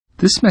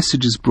This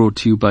message is brought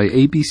to you by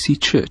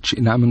ABC Church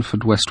in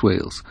Ammanford, West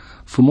Wales.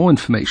 For more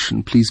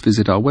information, please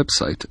visit our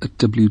website at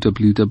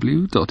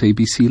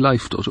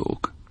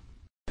www.abclife.org.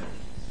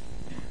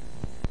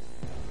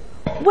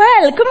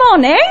 Well, good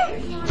morning.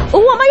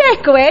 Oh, am I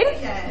echoing?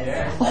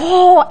 Yes.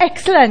 Oh,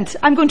 excellent.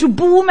 I'm going to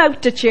boom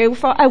out at you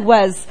for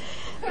hours.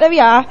 There we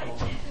are.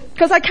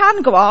 Because I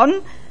can go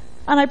on,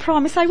 and I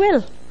promise I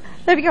will.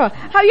 There we go.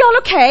 Are you all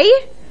okay?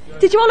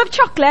 Did you all have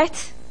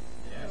chocolate?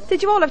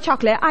 Did you all have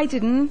chocolate? I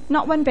didn't.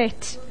 Not one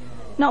bit.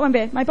 Not one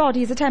bit. My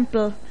body is a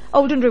temple.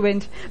 Old and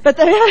ruined. But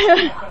did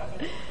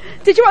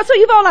you? So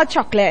you've all had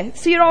chocolate.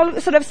 So you're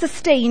all sort of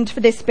sustained for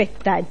this bit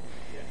then.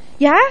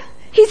 Yeah?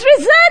 He's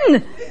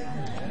risen!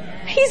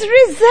 He's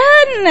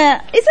risen!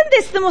 Isn't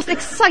this the most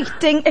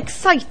exciting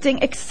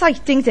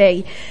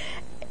day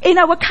in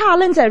our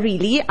calendar,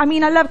 really? I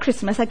mean, I love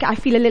Christmas. I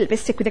feel a little bit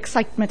sick with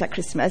excitement at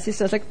Christmas. It's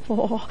just like,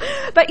 oh.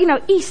 But,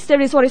 Easter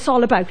is what it's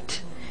all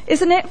about.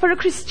 Isn't it? For a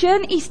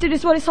Christian, Easter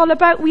is what it's all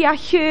about. We are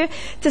here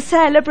to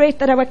celebrate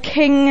that our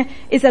King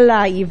is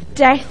alive.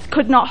 Death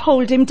could not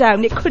hold him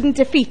down. It couldn't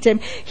defeat him.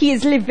 He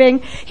is living.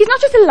 He's not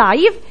just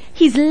alive,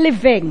 he's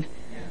living.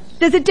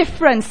 There's a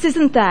difference,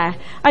 isn't there?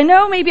 I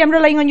know maybe I'm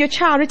relying on your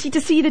charity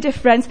to see the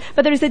difference,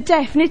 but there is a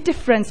definite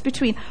difference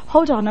between,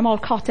 hold on, I'm all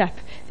caught up.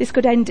 This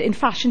could end in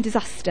fashion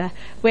disaster.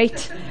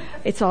 Wait,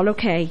 it's all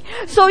okay.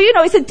 So,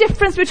 it's a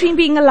difference between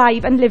being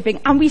alive and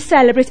living, and we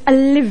celebrate a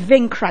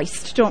living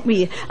Christ, don't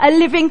we? A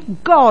living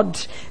God.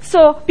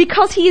 So,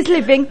 because he is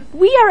living,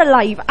 we are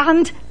alive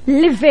and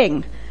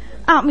living,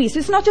 aren't we? So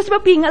it's not just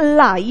about being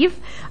alive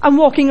and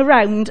walking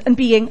around and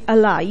being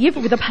alive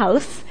with a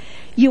pulse.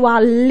 You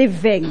are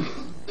living.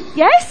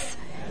 Yes?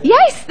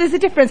 Yes, there's a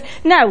difference.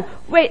 Now,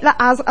 wait,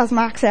 as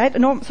Mike said,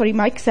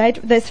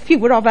 there's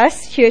fewer of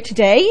us here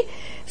today,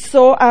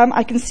 so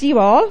I can see you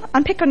all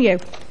and pick on you.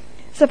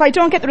 So if I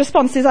don't get the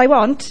responses I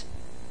want,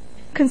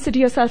 consider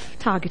yourself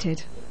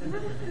targeted.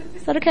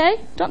 Is that okay?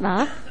 Don't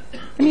laugh.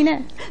 I mean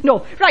it.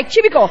 No. Right,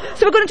 here we go.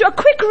 So we're going to do a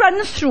quick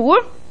run through.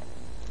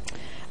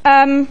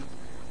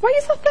 Why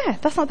is that there?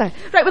 That's not there.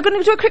 Right, we're going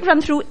to do a quick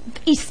run through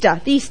Easter,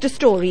 the Easter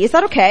story. Is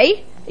that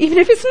okay? Even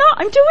if it's not,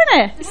 I'm doing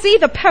it. See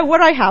the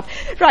power I have.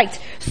 Right,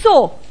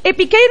 so it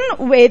began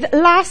with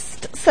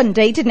last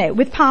Sunday, didn't it?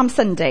 With Palm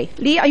Sunday.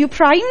 Lee, are you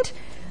primed?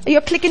 Are your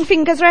clicking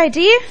fingers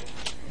ready?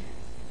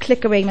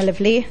 Click away, my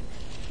lovely.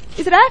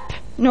 Is it up?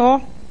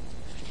 No.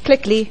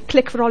 Click, Lee.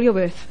 Click for all you're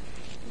worth.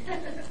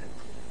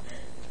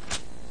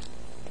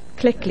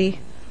 Click, Lee.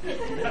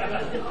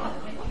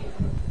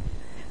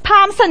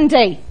 Palm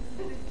Sunday.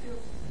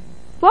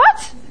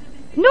 What?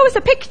 No, it's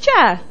a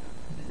picture.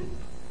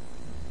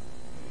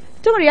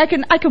 Don't worry,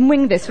 I can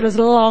wing this for as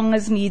long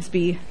as needs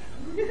be.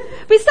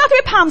 We started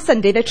with Palm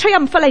Sunday, the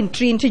triumphal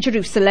entry into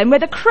Jerusalem, where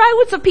the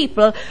crowds of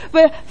people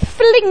were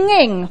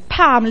flinging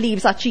palm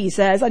leaves at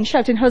Jesus and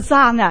shouting,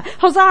 Hosanna,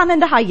 Hosanna in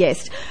the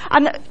highest,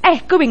 and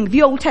echoing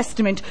the Old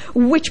Testament,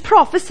 which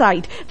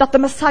prophesied that the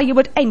Messiah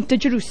would enter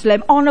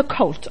Jerusalem on a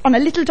colt, on a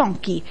little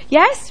donkey.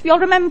 Yes? We all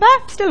remember?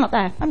 Still not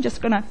there. I'm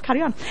just going to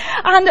carry on.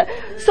 And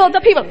so the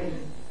people...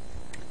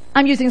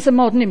 I'm using some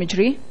modern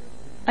imagery,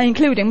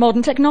 including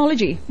modern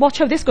technology. Watch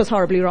how this goes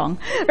horribly wrong.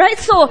 Right,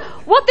 so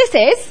what this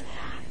is,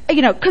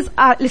 because,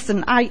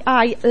 listen,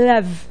 I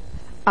love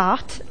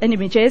art and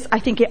images. I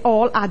think it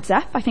all adds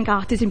up. I think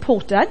art is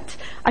important.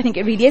 I think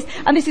it really is.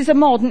 And this is a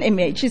modern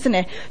image, isn't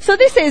it? So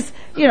this is,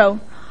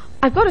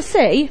 I've got to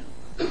say,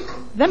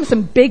 them are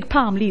some big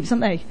palm leaves,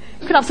 aren't they?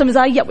 You could have some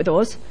eye up with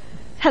those.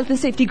 Health and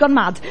safety gone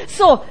mad.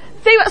 So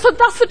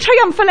that's the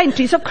triumphal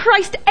entry. So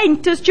Christ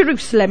enters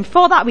Jerusalem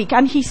for that week,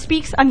 and he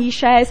speaks and he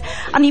shares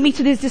and he meets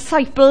with his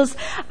disciples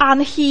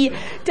and he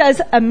does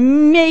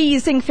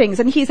amazing things,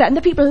 and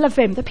the people love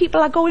him. The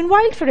people are going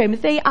wild for him.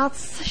 They are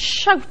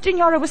shouting,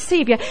 you're our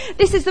saviour.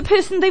 This is the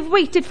person they've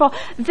waited for.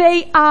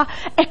 They are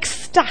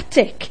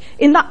ecstatic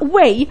in that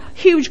way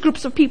huge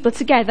groups of people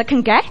together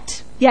can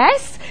get.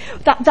 Yes?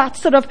 That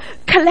sort of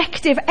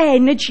collective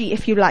energy,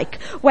 if you like,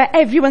 where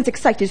everyone's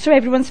excited, so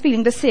everyone's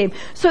feeling the same.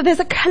 So there's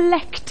a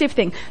collective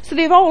thing. So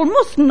they're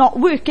almost not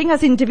working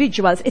as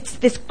individuals. It's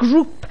this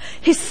group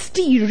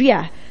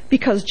hysteria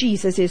because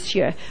Jesus is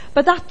here.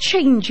 But that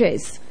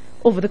changes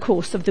over the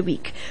course of the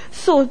week.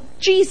 So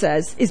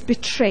Jesus is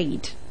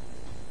betrayed.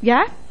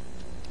 Yeah?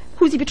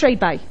 Who's he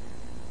betrayed by?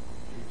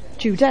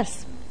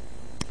 Judas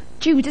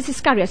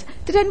Iscariot.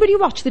 Did anybody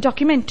watch the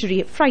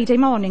documentary Good Friday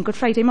Morning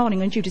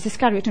on Judas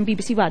Iscariot on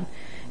BBC One?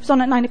 It was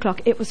on at 9:00.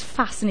 It was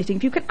fascinating.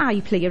 If you can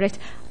iPlayer it.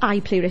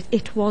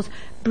 It was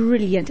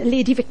brilliant.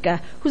 Lady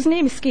Vicar, whose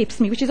name escapes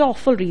me, which is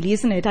awful really,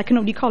 isn't it? I can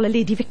only call her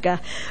Lady Vicar.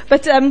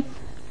 But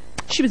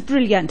she was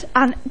brilliant.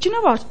 And do you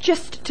know what?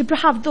 Just to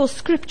have those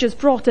scriptures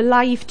brought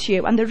alive to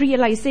you and the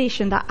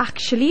realisation that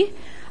actually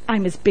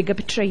I'm as big a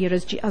betrayer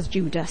as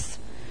Judas.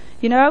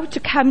 To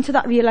come to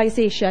that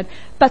realisation.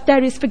 But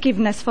there is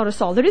forgiveness for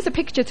us all. There is a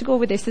picture to go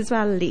with this as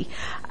well, Lee.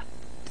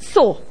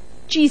 So,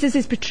 Jesus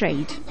is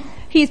betrayed.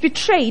 He is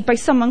betrayed by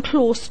someone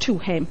close to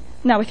him.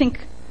 Now, I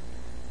think,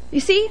 you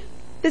see,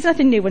 there's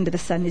nothing new under the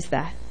sun, is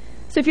there?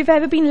 So if you've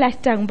ever been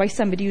let down by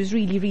somebody who's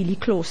really, really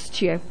close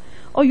to you,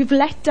 or you've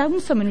let down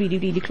someone really,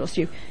 really close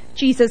to you.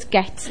 Jesus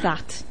gets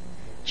that.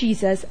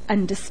 Jesus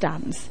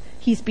understands.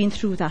 He's been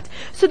through that.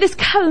 So this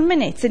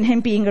culminates in him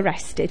being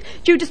arrested.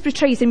 Judas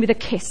betrays him with a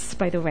kiss,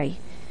 by the way.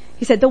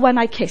 He said, the one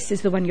I kiss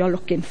is the one you're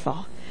looking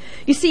for.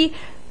 You see,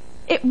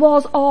 it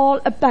was all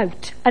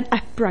about an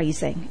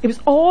uprising. It was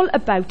all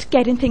about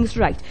getting things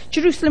right.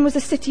 Jerusalem was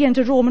a city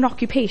under Roman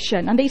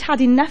occupation, and they'd had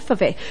enough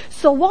of it.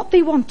 So what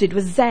they wanted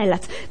was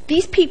zealots.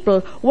 These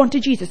people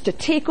wanted Jesus to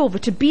take over,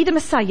 to be the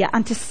Messiah,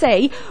 and to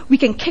say, we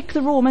can kick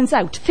the Romans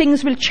out.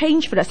 Things will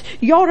change for us.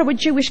 You're our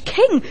Jewish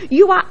king.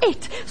 You are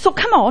it. So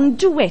come on,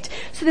 do it.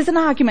 So there's an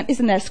argument,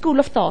 isn't there, a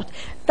school of thought,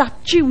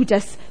 that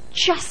Judas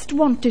just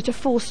wanted to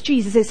force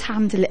Jesus'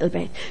 hand a little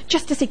bit,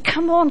 just to say,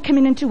 come on, come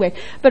in and do it.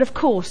 But of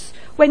course,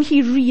 when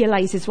he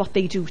realises what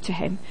they do to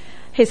him,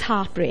 his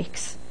heart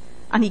breaks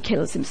and he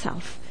kills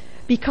himself,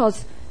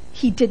 because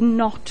he did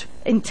not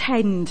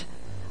intend,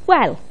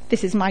 well,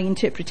 this is my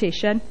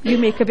interpretation, you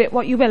make of it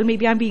what you will,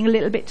 maybe I'm being a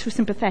little bit too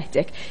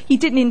sympathetic. He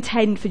didn't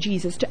intend for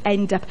Jesus to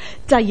end up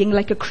dying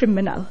like a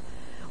criminal.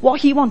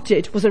 What he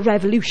wanted was a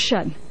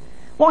revolution.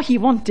 What he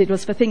wanted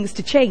was for things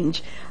to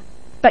change.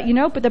 But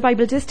the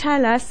Bible does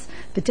tell us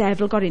the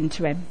devil got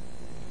into him.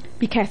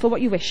 Be careful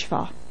what you wish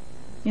for.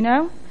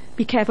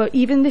 Be careful,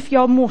 even if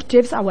your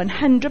motives are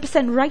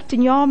 100% right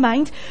in your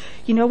mind.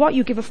 You know what?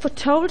 You give a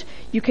foothold,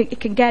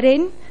 it can get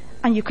in,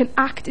 and you can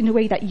act in a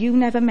way that you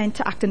never meant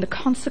to act, and the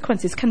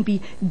consequences can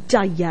be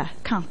dire,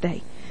 can't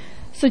they?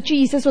 So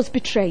Jesus was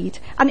betrayed,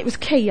 and it was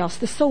chaos.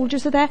 The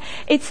soldiers are there.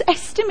 It's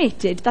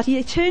estimated that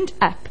he turned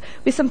up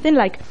with something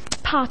like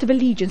part of a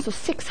legion, so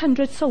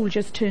 600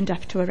 soldiers turned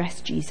up to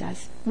arrest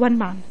Jesus. One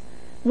man,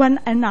 one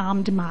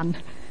unarmed man.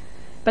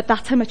 But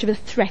that's how much of a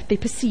threat they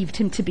perceived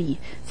him to be.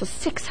 So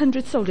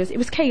 600 soldiers. It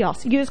was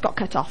chaos. Ears got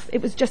cut off.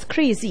 It was just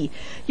crazy,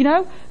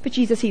 But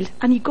Jesus healed,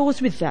 and he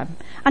goes with them,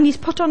 and he's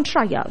put on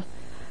trial,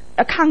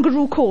 a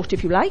kangaroo court,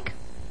 if you like,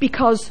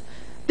 because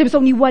there was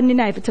only one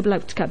inevitable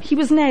outcome. He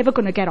was never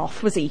going to get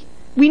off, was he?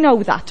 We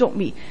know that, don't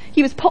we?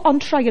 He was put on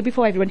trial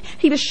before everyone.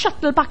 He was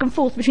shuttled back and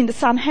forth between the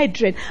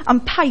Sanhedrin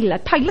and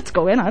Pilate. Pilate's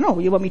going, I don't know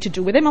what you want me to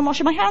do with him. I'm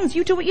washing my hands.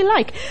 You do what you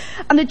like.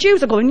 And the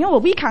Jews are going, no,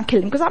 we can't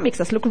kill him because that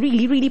makes us look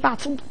really, really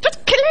bad. So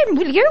just kill him,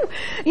 will you?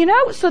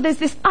 So there's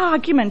this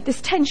argument,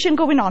 this tension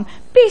going on.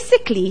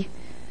 Basically,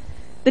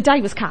 the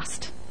die was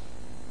cast.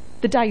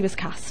 The die was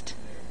cast.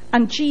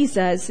 And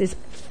Jesus'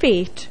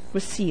 fate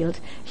was sealed.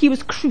 He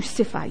was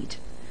crucified.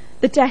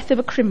 The death of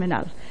a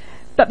criminal.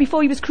 But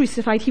before he was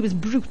crucified, he was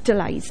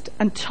brutalised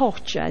and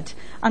tortured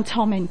and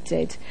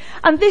tormented.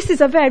 And this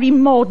is a very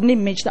modern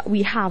image that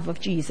we have of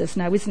Jesus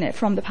now, isn't it?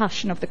 From the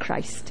Passion of the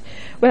Christ.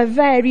 We're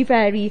very,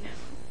 very,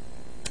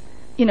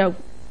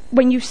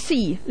 when you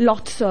see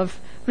lots of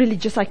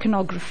religious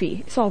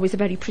iconography, it's always a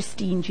very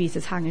pristine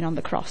Jesus hanging on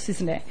the cross,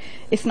 isn't it?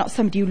 It's not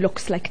somebody who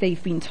looks like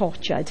they've been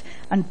tortured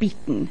and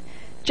beaten,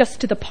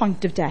 just to the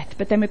point of death,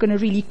 but then we're going to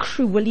really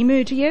cruelly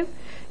murder you,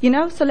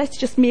 so let's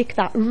just make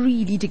that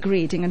really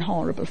degrading and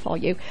horrible for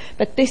you.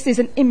 But this is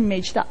an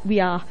image that we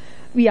are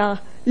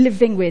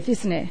living with,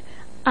 isn't it?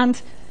 And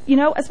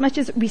as much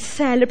as we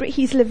celebrate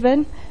he's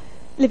living,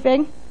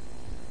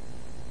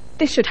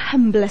 this should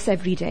humble us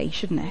every day,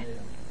 shouldn't it?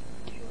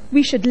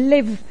 We should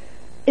live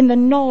in the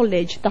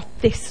knowledge that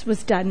this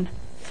was done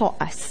for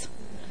us.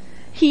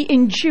 He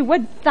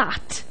endured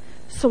that,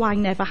 so I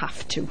never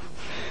have to.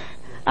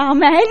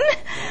 Amen.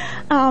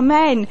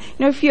 Amen.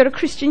 If you're a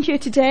Christian here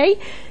today,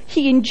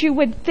 he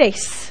endured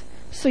this,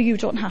 so you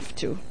don't have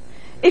to.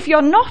 If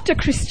you're not a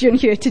Christian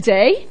here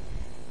today,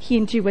 he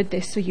endured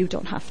this, so you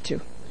don't have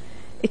to.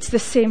 It's the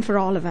same for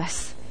all of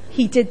us.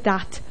 He did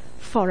that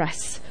for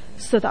us,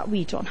 so that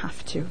we don't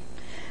have to.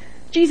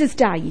 Jesus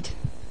died.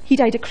 He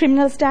died a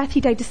criminal's death.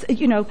 He died,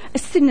 a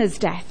sinner's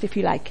death, if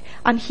you like.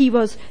 And he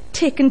was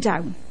taken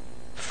down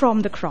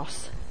from the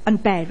cross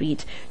and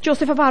buried.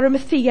 Joseph of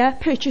Arimathea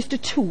purchased a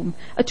tomb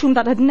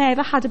that had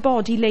never had a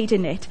body laid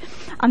in it.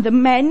 And the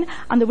men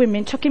and the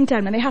women took him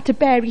down, and they had to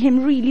bury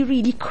him really,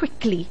 really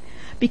quickly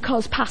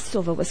because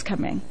Passover was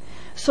coming.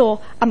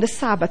 And the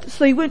Sabbath.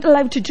 So they weren't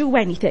allowed to do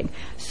anything.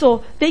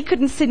 So they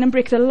couldn't sin and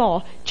break the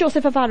law.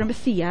 Joseph of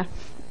Arimathea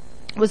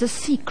was a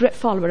secret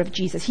follower of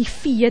Jesus. He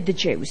feared the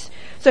Jews.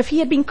 So if he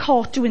had been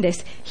caught doing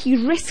this, he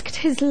risked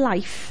his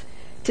life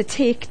to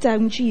take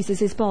down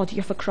Jesus' body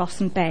off a cross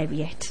and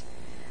bury it.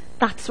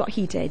 That's what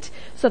he did,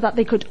 so that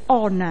they could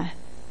honour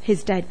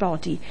his dead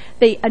body.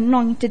 They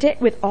anointed it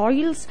with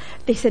oils.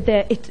 They said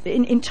that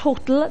in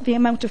total, the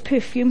amount of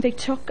perfume they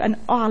took and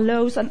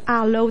aloe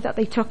that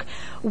they took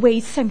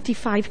weighed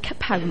 75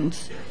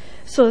 pounds.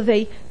 So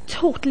they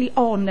totally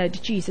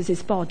honoured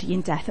Jesus' body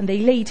in death, and they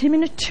laid him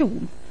in a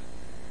tomb.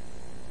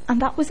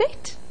 And that was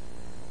it.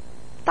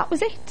 That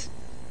was it.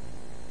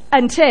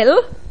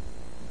 Until...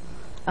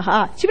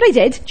 See what I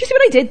did? Do you see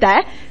what I did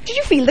there? Did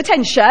you feel the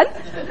tension?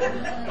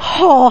 Even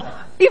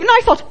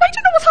I thought, I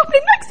don't know what's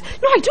happening next.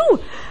 No, I do.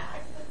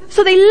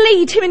 So they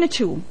laid him in a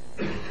tomb.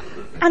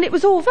 And it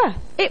was over.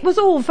 It was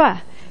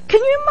over.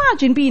 Can you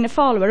imagine being a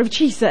follower of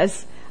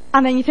Jesus?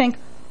 And then you think,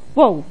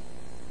 whoa,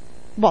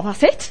 well,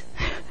 that's it?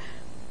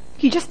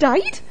 He just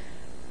died?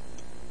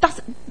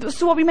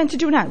 So what are we meant to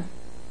do now?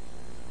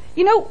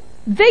 You know,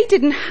 they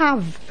didn't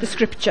have the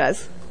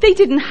scriptures. They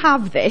didn't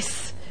have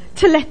this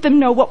to let them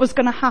know what was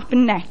going to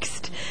happen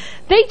next.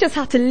 They just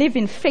had to live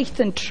in faith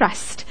and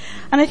trust.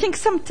 And I think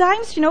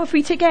sometimes, you know, if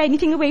we take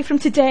anything away from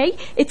today,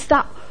 it's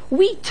that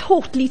we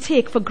totally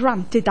take for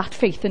granted that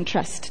faith and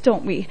trust,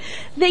 don't we?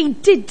 They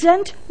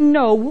didn't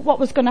know what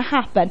was going to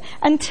happen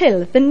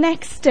until the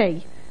next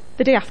day,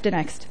 the day after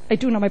next. I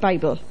do know my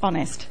Bible,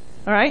 honest.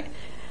 All right?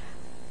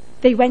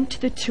 They went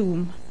to the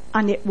tomb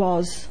and it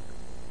was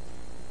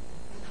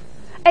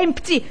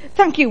empty.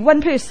 Thank you,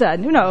 one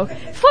person, you know,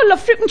 full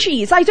of fruit and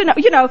cheese. I don't know,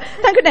 you know,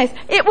 thank goodness.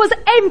 It was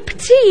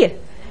empty.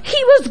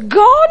 He was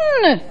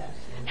gone.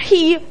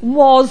 He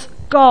was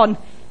gone.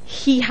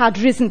 He had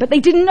risen. But they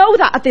didn't know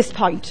that at this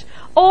point.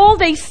 All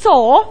they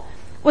saw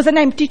was an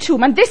empty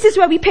tomb. And this is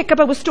where we pick up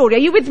our story. Are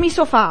you with me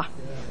so far?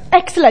 Yeah.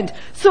 Excellent.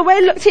 So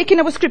we're taking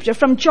our scripture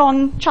from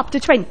John chapter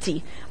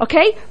 20.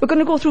 Okay? We're going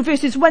to go through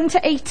verses 1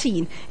 to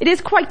 18. It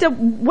is quite a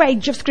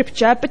wedge of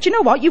scripture, but you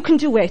know what? You can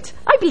do it.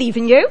 I believe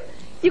in you.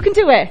 You can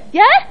do it.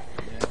 Yeah?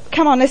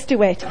 Come on, let's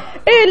do it.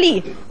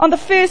 Early on the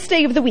first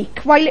day of the week,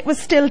 while it was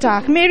still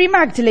dark, Mary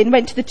Magdalene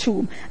went to the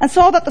tomb and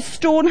saw that the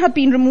stone had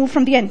been removed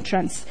from the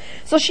entrance.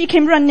 So she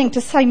came running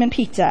to Simon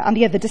Peter and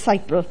the other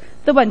disciple,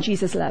 the one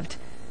Jesus loved.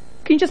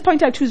 Can you just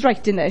point out who's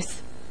writing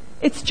this?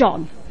 It's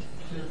John,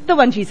 the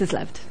one Jesus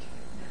loved.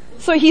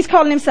 So he's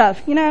calling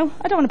himself, you know,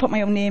 I don't want to put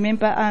my own name in,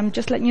 but I'm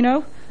just letting you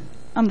know,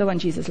 I'm the one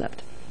Jesus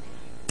loved.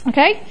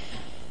 Okay?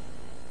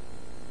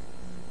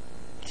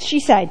 She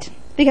said,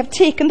 they have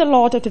taken the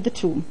Lord out of the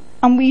tomb,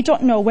 and we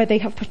don't know where they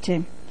have put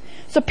him.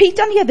 So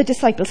Peter and the other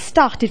disciple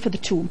started for the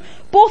tomb.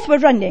 Both were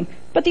running,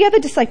 but the other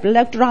disciple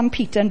outran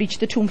Peter and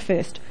reached the tomb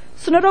first.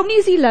 So not only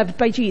is he loved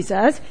by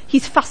Jesus,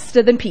 he's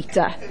faster than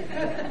Peter.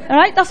 All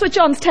right, that's what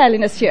John's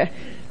telling us here.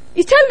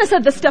 He's telling us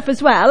other stuff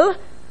as well,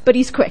 but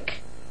he's quick,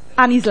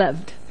 and he's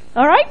loved.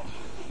 All right,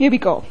 here we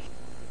go.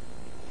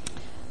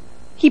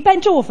 He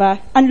bent over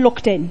and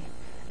looked in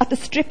at the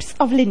strips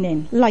of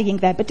linen lying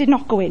there, but did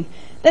not go in.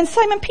 Then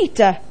Simon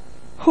Peter,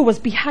 who was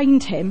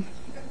behind him,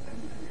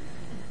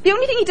 the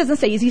only thing he doesn't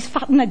say is he's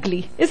fat and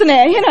ugly, isn't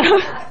it? You know,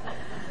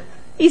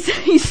 he's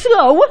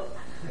slow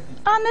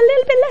and a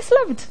little bit less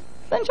loved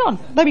than John.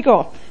 There we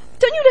go.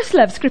 Don't you just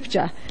love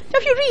scripture?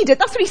 If you read it,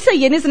 that's what he's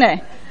saying, isn't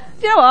it?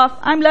 You know what?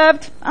 I'm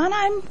loved and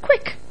I'm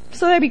quick.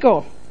 So there we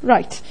go.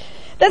 Right.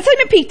 Then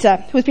Simon Peter,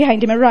 who was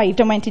behind him, arrived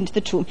and went into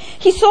the tomb.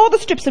 He saw the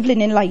strips of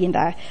linen lying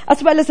there,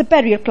 as well as the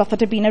burial cloth that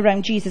had been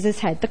around Jesus'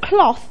 head. The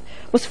cloth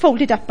was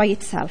folded up by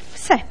itself,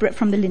 separate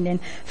from the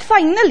linen.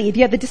 Finally,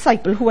 the other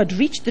disciple, who had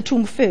reached the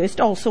tomb first,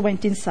 also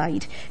went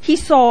inside. He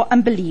saw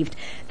and believed.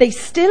 They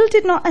still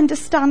did not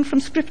understand from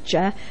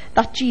Scripture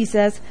that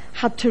Jesus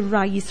had to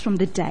rise from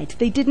the dead.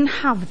 They didn't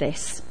have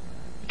this.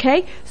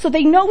 Okay? So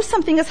they know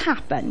something has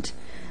happened.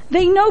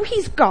 They know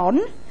he's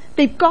gone.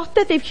 They've got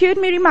that. They've heard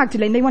Mary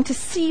Magdalene. They want to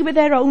see with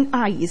their own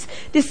eyes.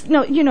 This,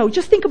 no, you know,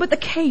 just think about the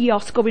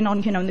chaos going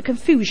on, you know, and the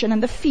confusion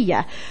and the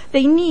fear.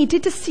 They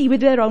needed to see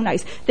with their own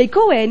eyes. They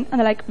go in and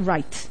they're like,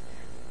 right,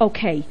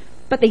 okay.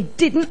 But they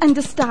didn't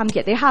understand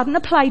yet. They hadn't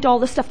applied all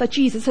the stuff that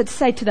Jesus had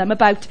said to them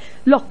about,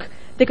 look,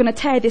 they're going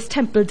to tear this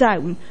temple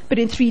down, but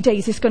in 3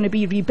 days it's going to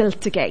be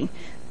rebuilt again.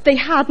 They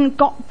hadn't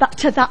got that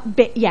to that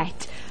bit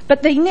yet.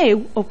 But they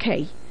knew,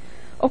 okay,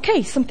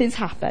 something's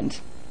happened.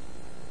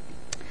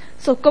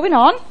 So going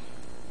on.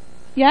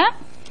 Yeah?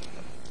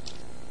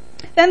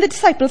 Then the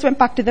disciples went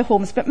back to their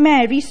homes, but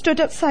Mary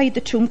stood outside the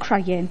tomb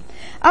crying.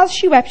 As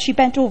she wept, she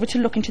bent over to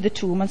look into the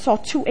tomb and saw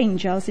 2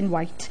 angels in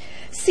white,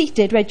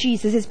 seated where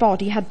Jesus'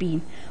 body had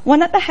been,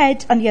 one at the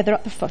head and the other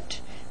at the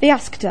foot. They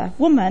asked her,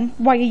 "Woman,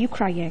 why are you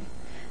crying?"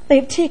 "They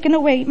have taken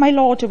away my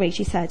Lord away,"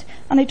 she said,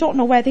 "and I don't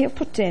know where they have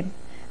put him."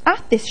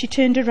 At this, she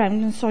turned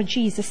around and saw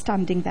Jesus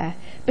standing there,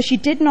 but she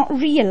did not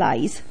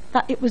realize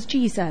that it was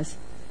Jesus.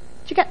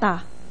 Do you get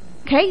that?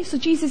 Okay, so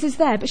Jesus is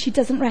there, but she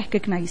doesn't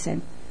recognize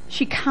him.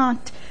 She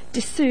can't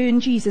discern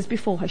Jesus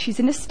before her. She's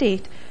in a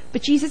state,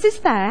 but Jesus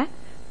is there,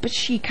 but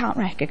she can't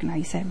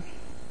recognize him.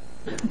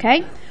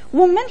 Okay?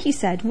 "Woman," he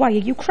said, "why are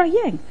you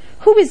crying?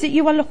 Who is it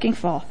you are looking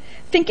for?"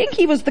 Thinking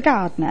he was the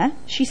gardener,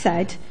 she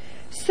said,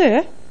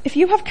 "Sir, if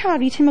you have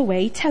carried him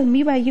away, tell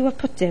me where you have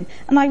put him,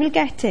 and I will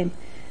get him."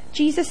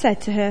 Jesus said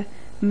to her,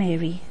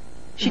 "Mary."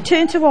 She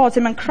turned towards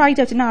him and cried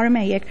out in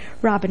Aramaic,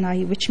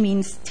 "Rabboni," which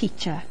means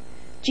teacher.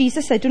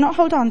 Jesus said, "Do not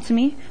hold on to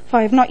me, for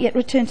I have not yet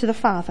returned to the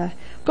Father.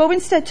 Go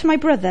instead to my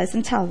brothers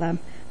and tell them,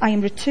 I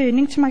am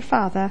returning to my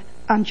Father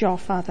and your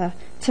Father,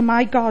 to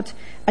my God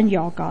and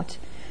your God."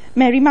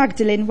 Mary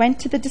Magdalene went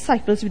to the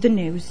disciples with the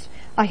news,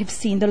 "I have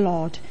seen the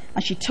Lord,"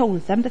 and she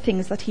told them the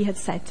things that he had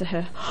said to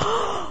her.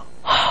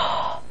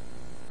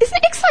 Isn't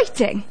it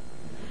exciting?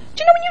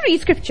 Do you know when you read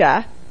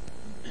scripture,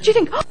 do you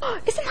think,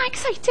 isn't that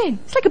exciting?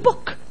 It's like a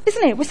book,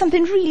 isn't it? Where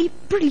something really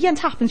brilliant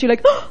happens. You're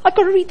like, I've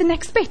got to read the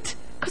next bit,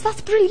 because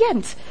that's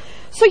brilliant.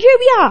 So here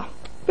we are.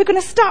 We're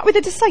going to start with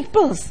the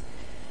disciples.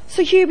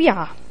 So here we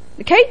are.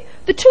 Okay?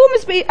 The tomb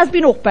has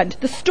been opened.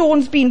 The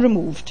stone's been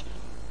removed.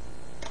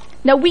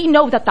 Now, we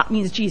know that that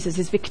means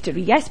Jesus'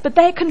 victory, yes, but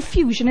their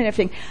confusion and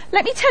everything.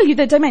 Let me tell you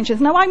the dimensions.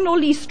 Now, I'm no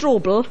Lee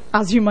Strobel,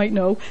 as you might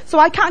know, so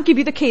I can't give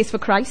you the case for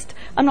Christ.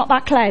 I'm not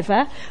that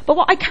clever. But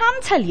what I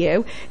can tell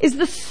you is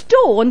the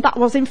stone that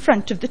was in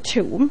front of the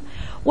tomb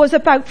was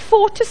about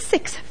 4 to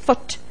 6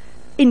 foot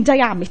in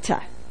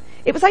diameter.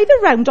 It was either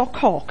round or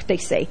cork, they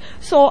say.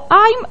 So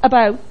I'm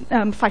about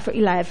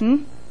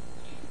 5'11".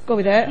 Go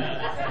with it.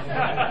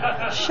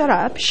 Shut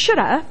up.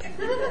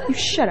 You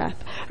shut up.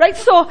 Right,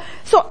 so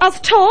as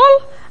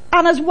tall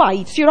and as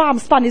wide, so your arm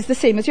span is the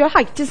same as your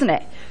height, isn't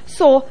it?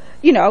 So,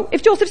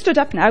 if Joseph stood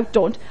up now,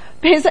 don't.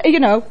 But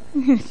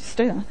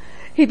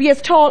he'd be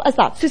as tall as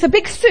that. So it's a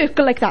big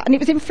circle like that, and it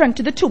was in front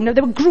of the tomb. Now,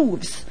 there were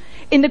grooves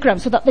in the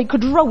ground so that they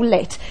could roll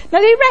it.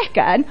 Now, they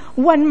reckon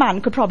one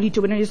man could probably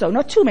do it on his own,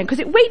 or two men, because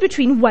it weighed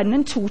between 1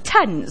 and 2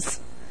 tons.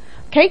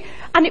 Okay?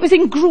 And it was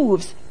in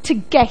grooves to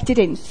get it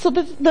in. So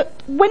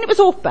when it was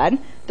open,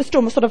 the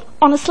stone was sort of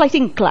on a slight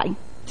incline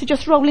to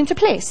just roll into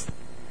place.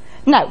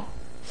 Now,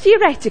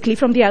 theoretically,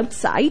 from the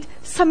outside,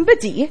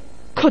 somebody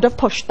could have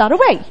pushed that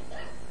away.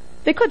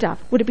 They could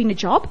have. Would have been a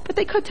job, but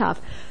they could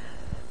have.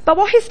 But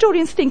what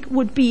historians think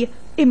would be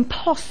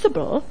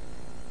impossible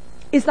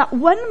is that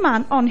one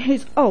man on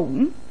his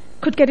own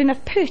could get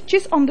enough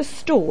purchase on the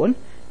stone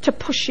to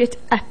push it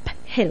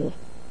uphill.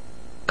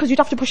 Because you'd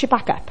have to push it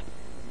back up.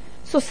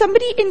 So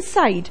somebody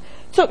inside,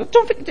 so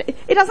don't think,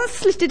 it hasn't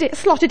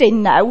slotted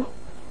in now,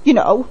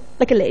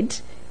 like a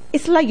lid.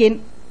 It's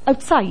lying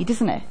outside,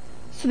 isn't it?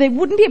 So they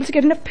wouldn't be able to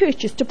get enough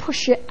purchase to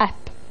push it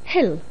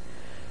uphill.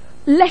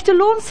 Let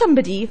alone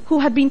somebody who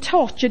had been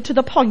tortured to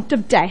the point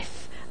of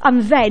death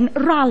and then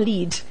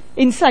rallied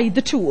inside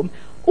the tomb.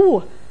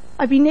 Oh,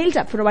 I've been nailed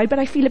up for a while, but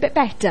I feel a bit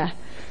better.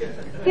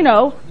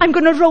 I'm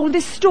going to roll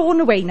this stone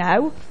away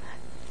now.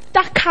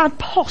 That can't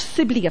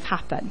possibly have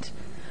happened.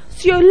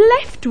 So you're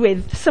left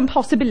with some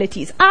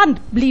possibilities. And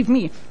believe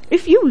me,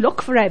 if you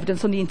look for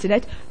evidence on the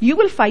internet, you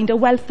will find a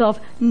wealth of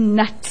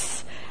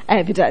nuts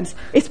evidence.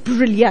 It's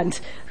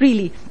brilliant,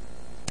 really.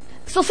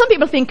 So some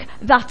people think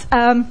that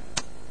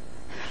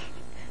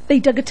they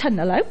dug a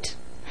tunnel out.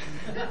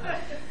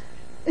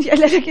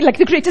 like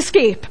the Great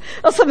Escape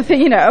or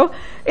something,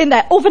 in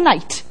there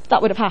overnight.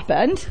 That would have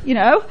happened,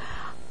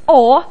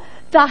 or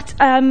that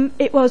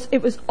it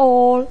was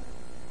all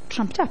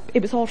trumped up.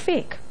 It was all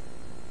fake.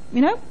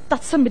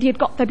 That somebody had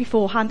got there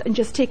beforehand and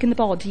just taken the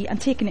body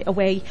and taken it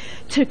away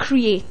to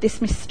create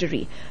this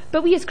mystery.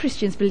 But we as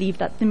Christians believe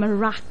that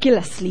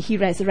miraculously he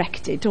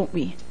resurrected, don't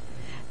we?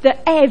 The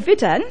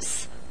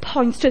evidence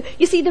points to...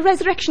 You see, the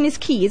resurrection is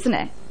key, isn't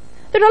it?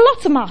 There are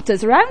lots of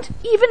martyrs around.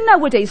 Even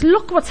nowadays,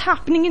 look what's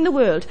happening in the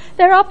world.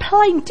 There are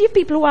plenty of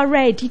people who are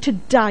ready to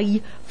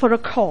die for a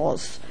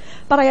cause.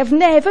 But I have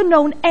never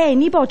known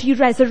anybody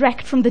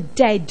resurrect from the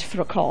dead for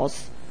a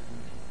cause.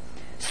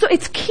 So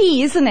it's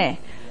key, isn't it?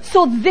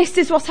 So this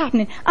is what's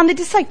happening. And the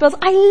disciples,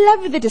 I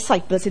love the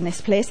disciples in this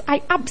place.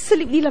 I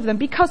absolutely love them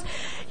because,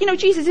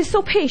 Jesus is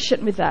so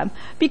patient with them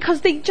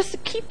because they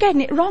just keep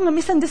getting it wrong and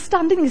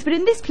misunderstanding things. But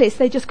in this place,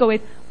 they're just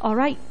going, all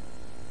right.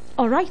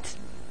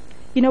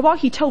 You know what?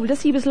 He told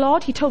us he was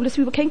Lord. He told us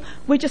we were king.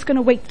 We're just going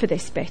to wait for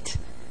this bit.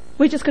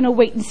 We're just going to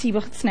wait and see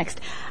what's next.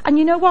 And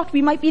you know what?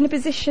 We might be in a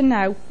position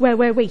now where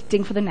we're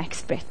waiting for the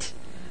next bit.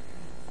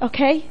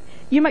 Okay?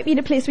 You might be in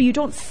a place where you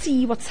don't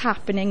see what's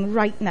happening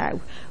right now.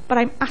 But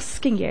I'm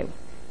asking you,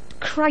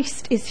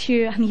 Christ is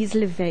here and he's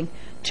living,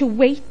 to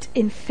wait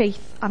in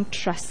faith and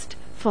trust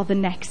for the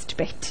next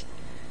bit.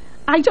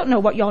 I don't know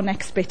what your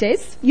next bit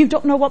is. You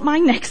don't know what my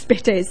next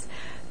bit is.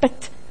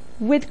 But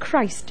with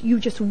Christ, you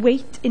just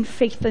wait in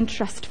faith and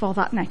trust for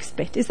that next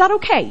bit. Is that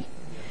okay?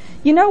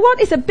 You know what?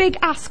 It's a big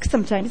ask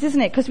sometimes,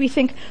 isn't it? Because we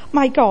think,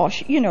 my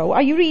gosh,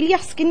 are you really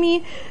asking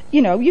me?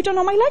 You don't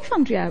know my life,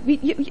 Andrea.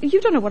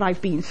 You don't know what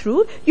I've been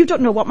through. You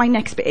don't know what my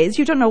next bit is.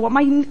 You don't know what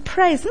my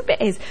present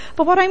bit is.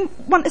 But what I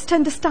want us to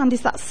understand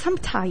is that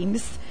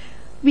sometimes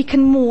we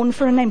can mourn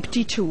for an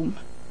empty tomb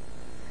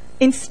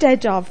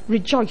instead of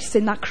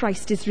rejoicing that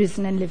Christ is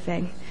risen and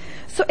living.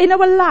 So in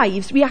our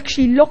lives, we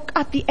actually look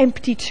at the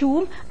empty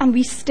tomb and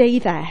we stay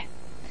there.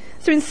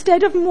 So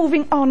instead of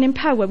moving on in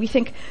power, we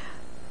think,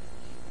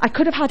 I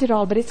could have had it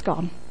all, but it's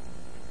gone.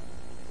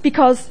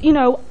 Because,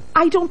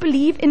 I don't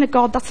believe in a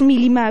God that's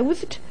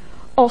mealy-mouthed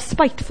or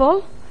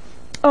spiteful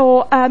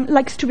or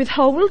likes to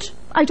withhold.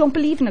 I don't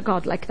believe in a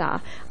God like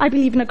that. I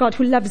believe in a God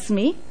who loves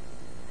me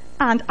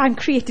and I'm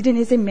created in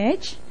his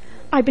image.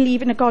 I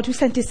believe in a God who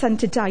sent his son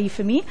to die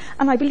for me,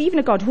 and I believe in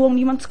a God who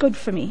only wants good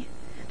for me.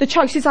 The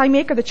choices I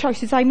make are the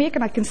choices I make,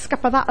 and I can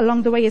scupper that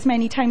along the way as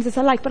many times as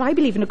I like, but I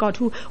believe in a God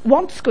who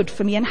wants good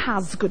for me and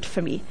has good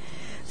for me.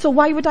 So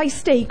why would I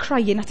stay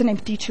crying at an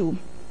empty tomb?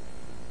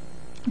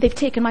 They've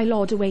taken my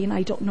Lord away and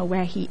I don't know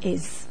where he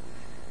is.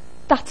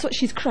 That's what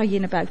she's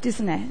crying about,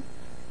 isn't it?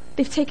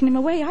 They've taken him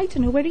away. I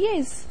don't know where he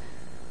is.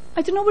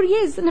 I don't know where he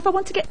is. And if I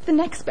want to get to the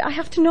next bit, I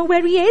have to know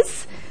where he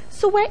is.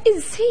 So where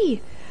is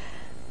he?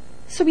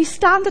 So we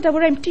stand at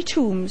our empty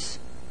tombs,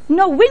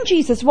 knowing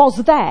Jesus was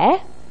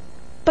there,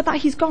 but that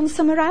he's gone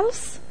somewhere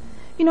else.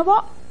 You know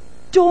what?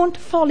 Don't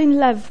fall in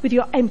love with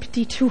your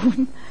empty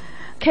tomb.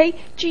 Okay?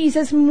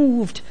 Jesus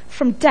moved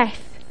from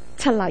death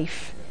to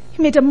life.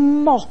 He made a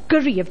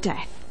mockery of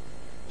death.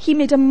 He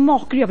made a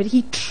mockery of it.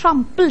 He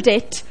trampled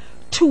it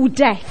to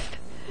death.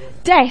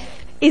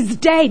 Death is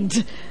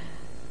dead.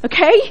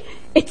 Okay?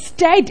 It's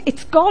dead.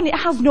 It's gone. It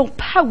has no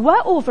power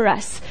over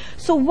us.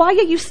 So why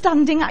are you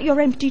standing at your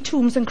empty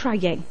tombs and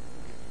crying?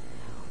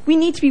 We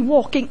need to be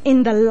walking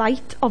in the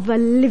light of a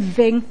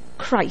living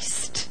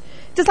Christ.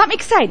 Does that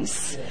make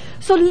sense? Yeah.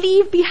 So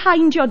leave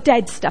behind your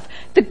dead stuff.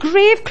 The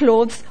grave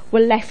clothes were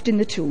left in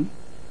the tomb.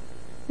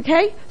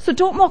 Okay? So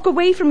don't walk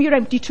away from your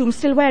empty tomb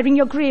still wearing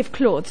your grave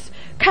clothes,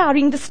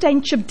 carrying the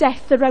stench of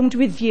death around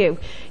with you.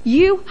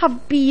 You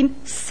have been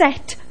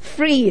set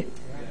free.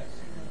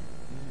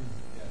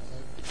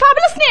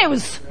 Fabulous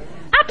news!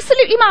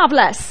 Absolutely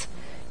marvellous.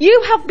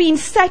 You have been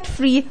set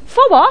free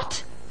for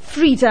what?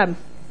 Freedom.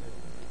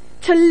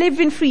 To live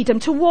in freedom,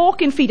 to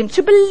walk in freedom,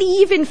 to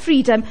believe in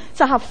freedom,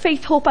 to have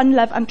faith, hope and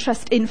love and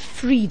trust in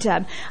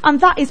freedom. And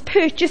that is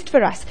purchased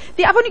for us.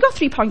 I've only got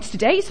 3 points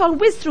today, so I'll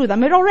whiz through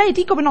them. We're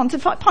already going on to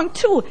point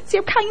 2. See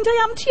how kind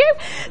I am to you?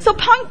 So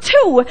point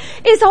 2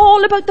 is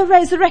all about the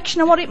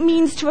resurrection and what it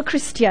means to a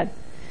Christian.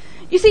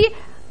 You see,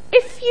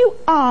 if you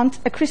aren't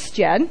a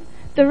Christian,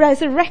 the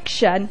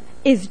resurrection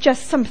is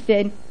just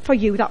something for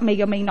you that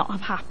may or may not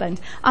have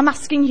happened. I'm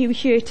asking you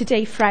here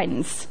today,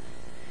 friends,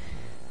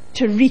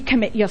 to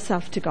recommit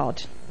yourself to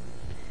God,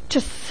 to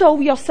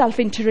sow yourself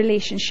into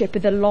relationship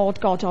with the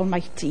Lord God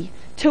Almighty,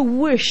 to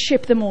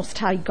worship the Most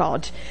High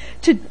God,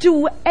 to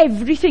do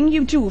everything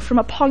you do from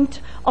a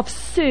point of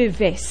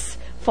service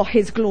for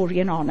His glory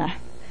and honour.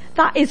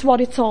 That is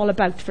what it's all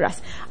about for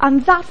us.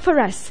 And that for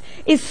us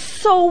is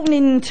sown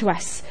into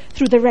us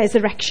through the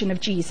resurrection of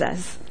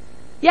Jesus.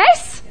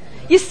 Yes?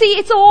 You see,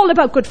 it's all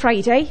about Good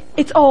Friday.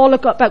 It's all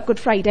about Good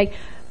Friday.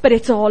 But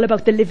it's all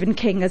about the living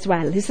King as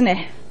well, isn't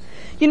it?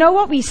 You know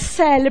what? We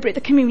celebrate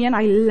the communion.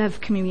 I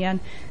love communion.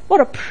 What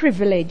a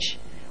privilege.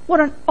 What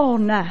an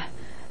honour.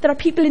 There are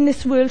people in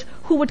this world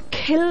who would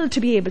kill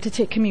to be able to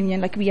take communion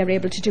like we are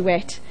able to do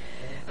it.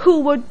 Who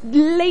would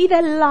lay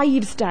their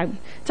lives down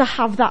to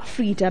have that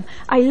freedom.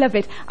 I love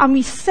it. And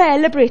we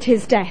celebrate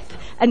His death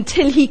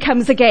until He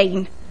comes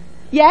again.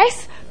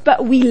 Yes?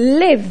 But we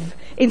live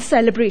in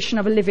celebration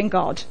of a living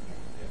God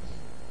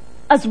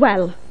as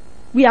well.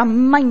 We are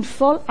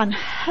mindful and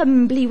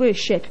humbly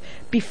worship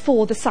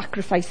before the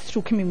sacrifice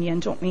through communion,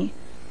 don't we?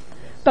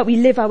 But we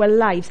live our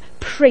lives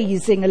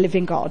praising a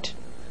living God.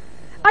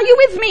 Are you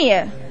with me?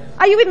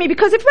 Are you with me?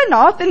 Because if we're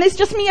not, then it's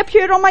just me up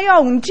here on my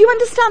own. Do you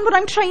understand what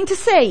I'm trying to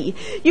say?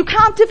 You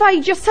can't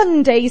divide your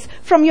Sundays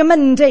from your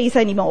Mondays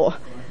anymore.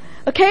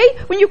 Okay?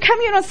 When you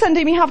come here on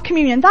Sunday and we have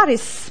communion, that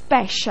is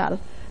special.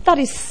 That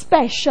is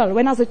special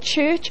when as a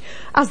church,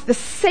 as the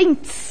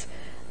saints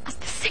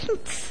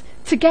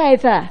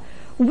together,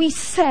 we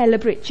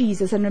celebrate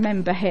Jesus and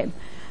remember Him.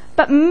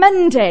 But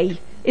Monday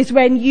is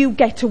when you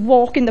get to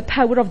walk in the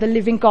power of the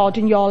living God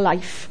in your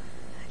life.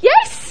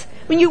 Yes?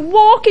 When you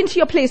walk into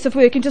your place of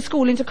work, into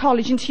school, into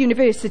college, into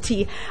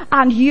university,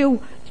 and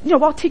you know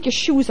what, take your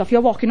shoes off,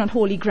 you're walking on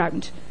holy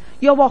ground.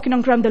 You're walking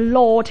on ground the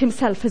Lord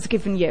Himself has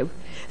given you.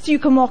 So you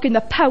can walk in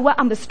the power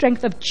and the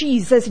strength of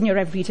Jesus in your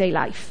everyday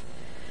life.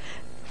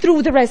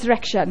 Through the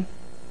resurrection.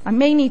 I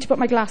may need to put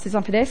my glasses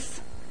on for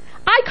this.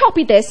 I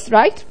copied this,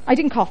 right? I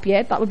didn't copy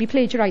it. That would be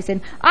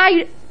plagiarising.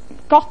 I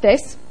got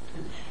this.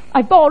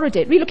 I borrowed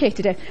it,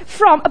 relocated it,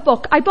 from a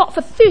book I bought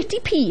for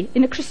 30p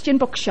in a Christian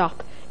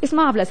bookshop. It's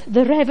marvellous.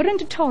 The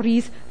Reverend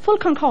Torrey's Full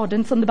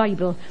Concordance on the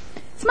Bible.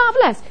 It's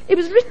marvellous. It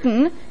was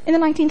written in the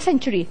 19th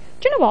century.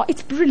 Do you know what?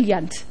 It's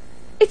brilliant.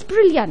 It's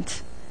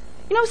brilliant.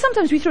 You know,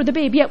 sometimes we throw the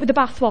baby out with the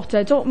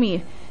bathwater, don't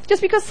we?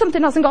 Just because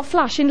something hasn't got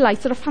flashing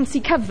lights or a fancy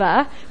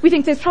cover, we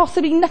think there's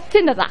possibly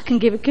nothing that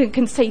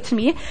can say to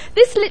me.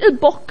 This little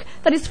book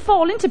that is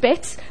falling to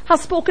bits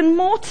has spoken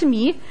more to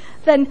me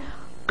than,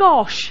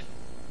 gosh,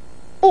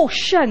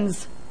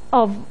 oceans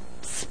of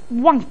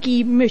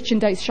swanky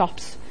merchandise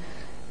shops.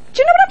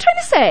 Do you know what I'm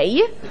trying to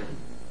say?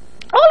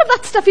 All of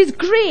that stuff is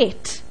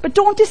great, but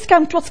don't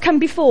discount what's come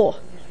before.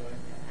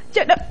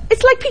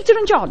 It's like Peter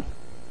and John,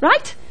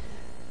 right?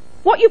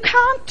 What you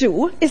can't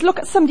do is look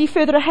at somebody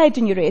further ahead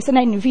in your race and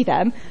envy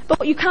them, but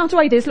what you can't do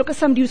either is look at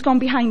somebody who's gone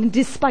behind and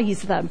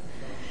despise them.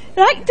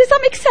 Right? Does that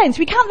make sense?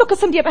 We can't look at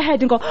somebody up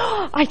ahead and go,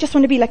 oh, I just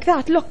want to be like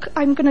that. Look,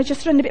 I'm going to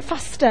just run a bit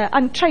faster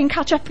and try and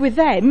catch up with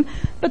them.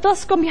 But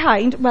that's gone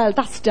behind. Well,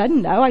 that's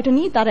done now. I don't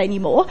need that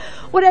anymore.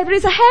 Whatever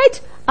is ahead,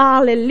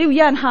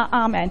 hallelujah and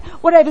amen.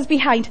 Whatever's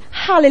behind,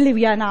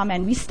 hallelujah and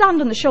amen. We stand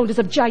on the shoulders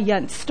of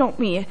giants, don't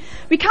we?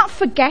 We can't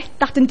forget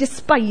that and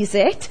despise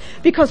it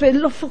because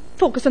we're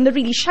focused on the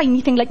really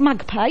shiny thing like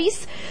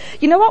magpies.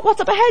 You know what?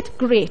 What's up ahead?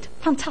 Great,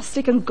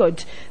 fantastic and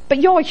good.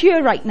 But you're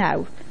here right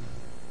now.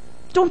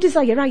 Don't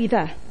desire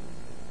either.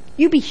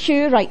 You be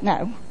here right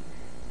now.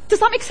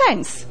 Does that make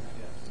sense?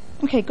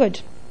 Okay,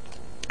 good.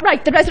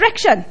 Right, the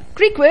resurrection.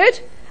 Greek word,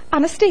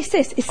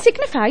 anastasis. It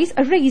signifies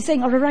a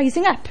raising or a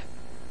rising up.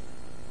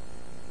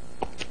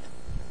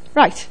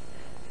 Right.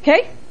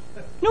 Okay?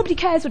 Nobody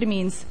cares what it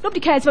means. Nobody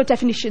cares about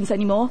definitions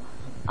anymore.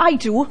 I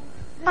do.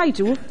 I'm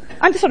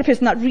the sort of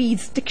person that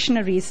reads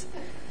dictionaries.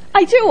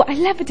 I do. I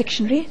love a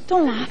dictionary.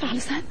 Don't laugh,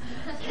 Alison.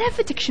 Love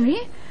a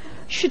dictionary.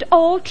 Should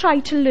all try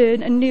to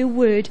learn a new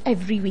word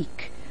every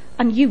week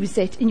and use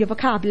it in your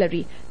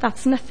vocabulary.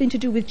 That's nothing to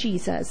do with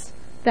Jesus.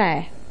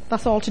 There.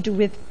 That's all to do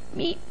with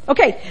me.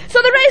 Okay,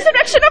 so the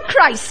resurrection of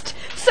Christ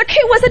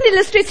secures and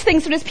illustrates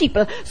things for his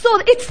people. So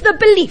it's the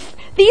belief,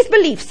 these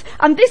beliefs,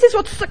 and this is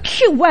what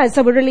secures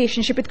our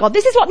relationship with God.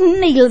 This is what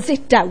nails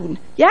it down.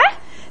 Yeah?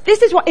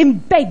 This is what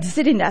embeds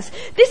it in us.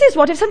 This is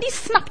what, if somebody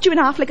snapped you in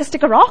half like a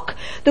stick of rock,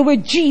 the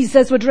word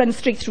Jesus would run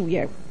straight through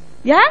you.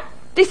 Yeah?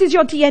 This is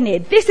your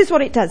DNA. This is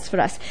what it does for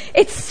us.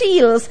 It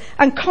seals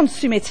and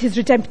consummates his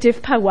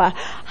redemptive power.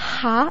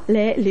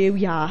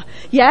 Hallelujah.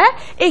 Yeah?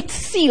 It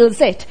seals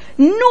it.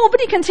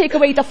 Nobody can take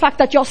away the fact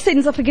that your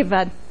sins are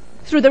forgiven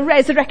through the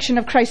resurrection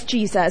of Christ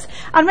Jesus.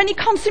 And when he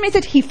consummates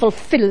it, he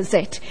fulfills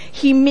it.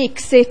 He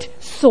makes it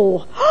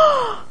so.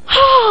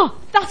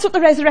 That's what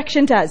the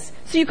resurrection does.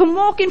 So you can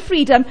walk in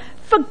freedom,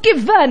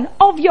 forgiven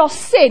of your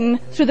sin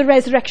through the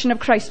resurrection of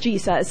Christ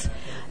Jesus.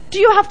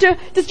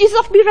 Does Jesus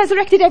have to be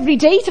resurrected every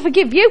day to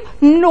forgive you?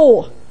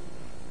 No.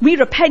 We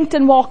repent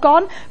and walk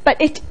on,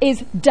 but it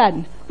is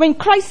done. When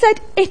Christ said,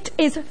 it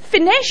is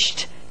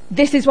finished,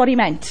 this is what he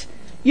meant.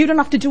 You don't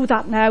have to do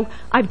that now.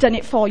 I've done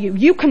it for you.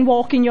 You can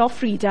walk in your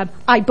freedom.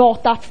 I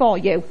bought that for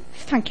you.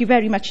 Thank you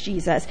very much,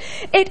 Jesus.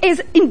 It is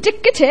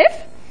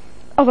indicative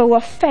of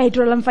our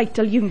federal and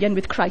vital union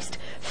with Christ.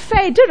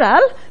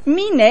 Federal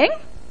meaning,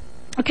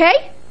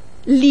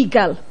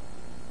 legal.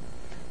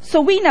 So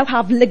we now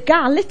have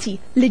legality,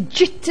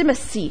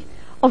 legitimacy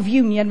of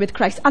union with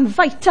Christ. And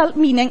vital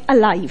meaning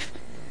alive.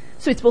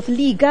 So it's both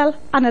legal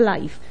and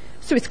alive.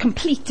 So it's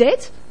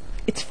completed,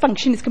 its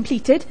function is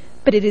completed,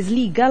 but it is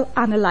legal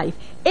and alive.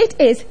 It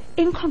is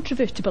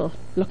incontrovertible.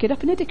 Look it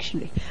up in a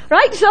dictionary.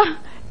 Right? So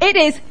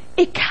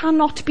it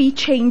cannot be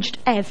changed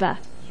ever.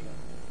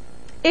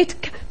 Do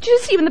you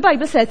see when the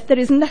Bible says there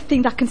is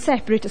nothing that can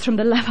separate us from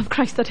the love of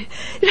Christ?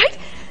 Right?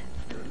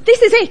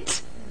 This is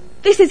it.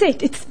 This is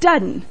it. It's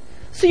done.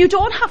 So you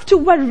don't have to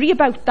worry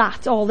about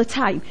that all the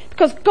time.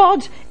 Because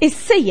God is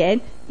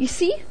saying, you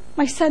see,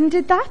 my son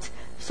did that,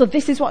 so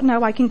this is what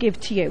now I can give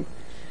to you.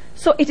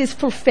 So it is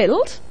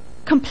fulfilled,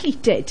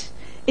 completed.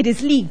 It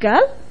is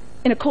legal.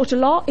 In a court of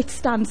law, it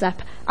stands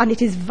up. And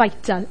it is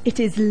vital. It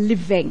is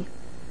living.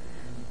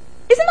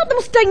 Isn't that the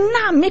most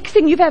dynamic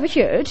thing you've ever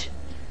heard?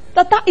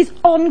 That is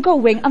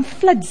ongoing and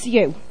floods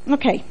you.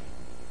 Okay.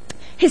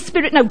 His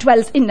Spirit now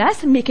dwells in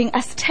us, making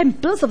us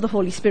temples of the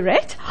Holy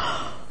Spirit.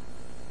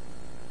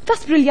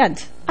 That's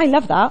brilliant. I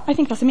love that. I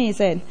think that's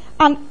amazing.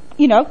 And,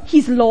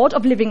 he's Lord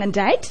of living and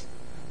dead.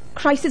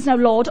 Christ is now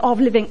Lord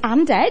of living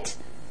and dead.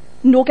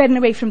 No getting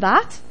away from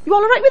that. You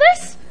all right with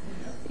this?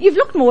 You've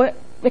looked more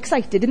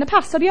excited in the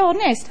past, I'll be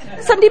honest.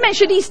 Somebody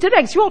mentioned Easter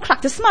eggs. You all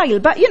cracked a smile.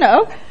 But, you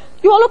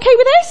all okay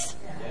with this?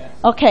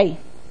 Okay.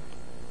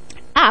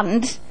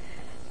 And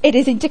it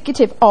is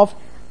indicative of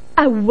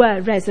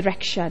our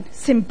resurrection,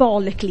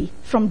 symbolically,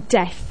 from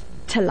death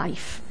to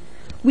life.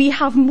 We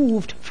have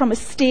moved from a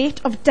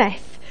state of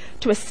death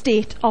to a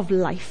state of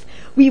life.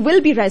 We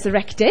will be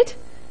resurrected,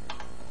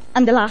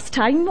 and the last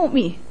time, won't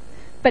we?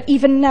 But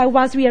even now,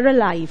 as we are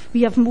alive,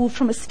 we have moved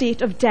from a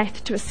state of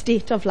death to a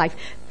state of life.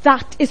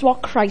 That is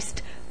what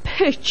Christ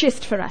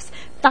purchased for us.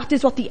 That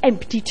is what the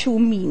empty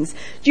tomb means.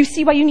 Do you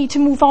see why you need to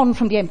move on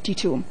from the empty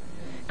tomb?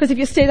 Because if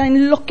you stay there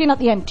and looking at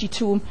the empty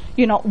tomb,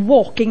 you're not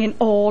walking in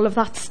all of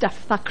that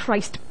stuff that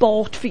Christ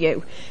bought for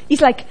you.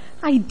 He's like,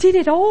 I did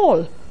it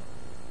all.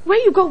 Where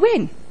are you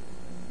going?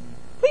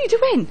 What are you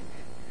doing?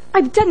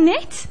 I've done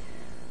it.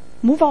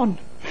 Move on.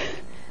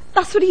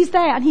 That's what he's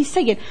there and he's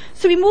saying.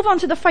 So we move on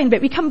to the fine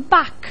bit. We come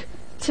back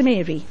to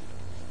Mary.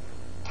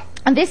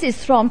 And this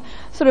is from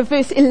sort of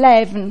verse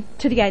 11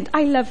 to the end.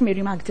 I love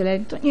Mary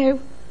Magdalene, don't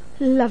you?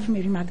 Love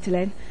Mary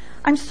Magdalene.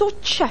 I'm so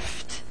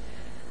chuffed.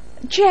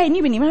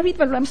 Genuinely, when I read the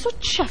Bible, I'm so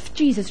chuffed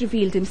Jesus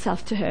revealed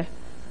himself to her.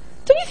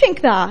 Don't you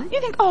think that? You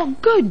think, oh,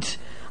 good.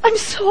 I'm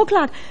so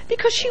glad.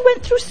 Because she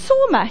went through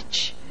so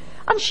much.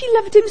 And she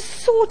loved him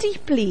so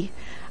deeply.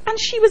 And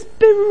she was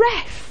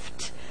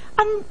bereft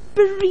and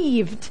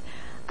bereaved.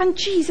 And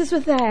Jesus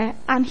was there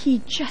and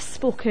he just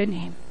spoke her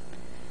name.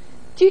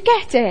 Do you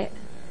get it?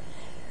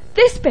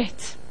 This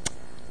bit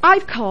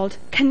I've called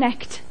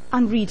connect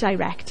and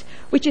redirect,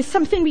 which is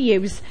something we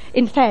use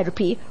in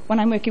therapy when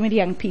I'm working with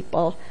young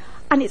people.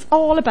 And it's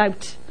all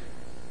about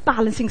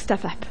balancing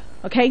stuff up,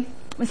 okay?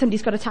 When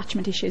somebody's got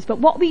attachment issues. But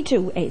what we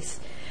do is,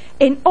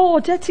 in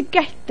order to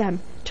get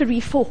them to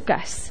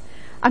refocus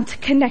and to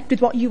connect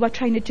with what you are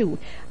trying to do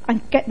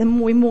and get them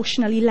more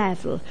emotionally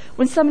level,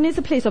 when someone is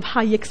a place of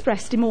high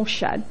expressed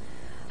emotion,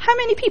 how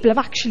many people have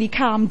actually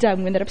calmed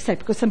down when they're upset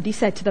because somebody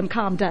said to them,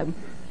 calm down?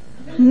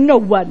 No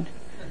one.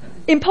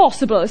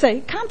 Impossible.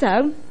 Say, calm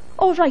down.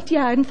 Oh, right,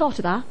 yeah, I hadn't thought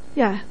of that.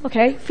 Yeah,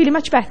 okay, feeling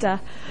much better.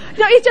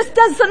 It just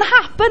doesn't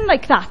happen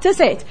like that, does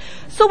it?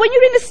 So when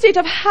you're in a state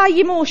of high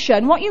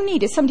emotion, what you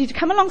need is somebody to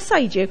come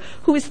alongside you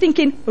who is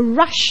thinking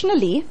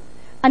rationally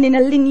and in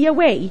a linear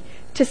way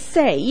to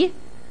say,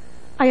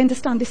 I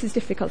understand this is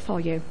difficult for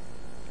you.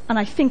 And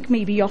I think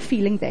maybe you're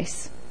feeling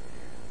this.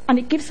 and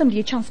it gives somebody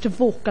a chance to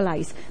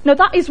vocalise. Now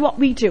that is what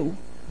we do.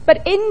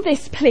 But in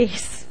this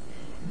place,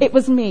 it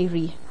was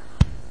Mary.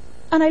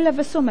 And I love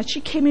her so much. She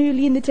came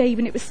early in the day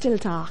when it was still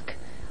dark.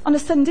 On a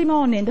Sunday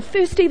morning, the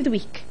first day of the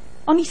week,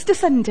 on Easter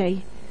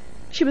Sunday,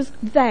 she was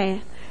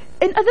there.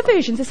 In other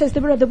versions, it says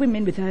there were other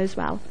women with her as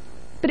well.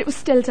 But it was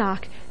still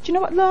dark. Do you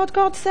know what Lord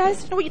God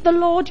says? Do you know what the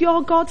Lord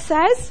your God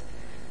says?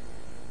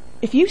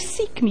 If you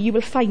seek me, you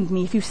will find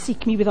me if you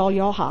seek me with all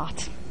your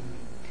heart.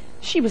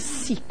 She was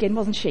seeking,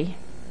 wasn't she?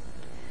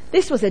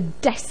 This was a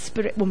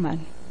desperate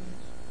woman.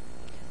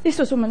 This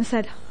was a woman who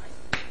said,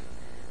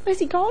 where's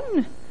he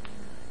gone?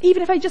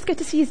 Even if I just get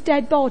to see his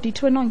dead body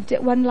to anoint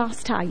it one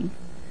last time,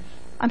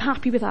 I'm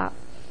happy with that.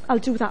 I'll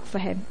do that for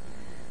him.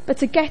 But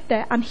to get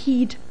there and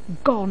he'd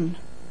gone.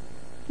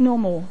 No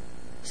more.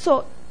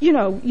 So,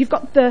 you've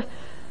got the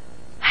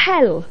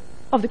hell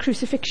of the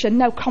crucifixion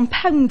now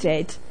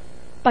compounded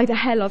by the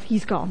hell of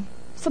he's gone.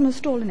 Someone's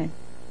stolen him.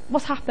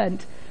 What's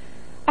happened?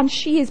 And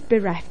she is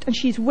bereft and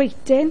she's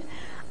waiting.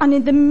 And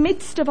in the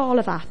midst of all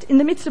of that, in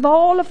the midst of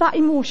all of that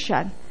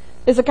emotion,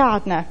 there's a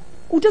gardener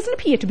who doesn't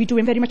appear to be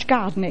doing very much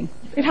gardening.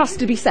 It has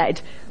to be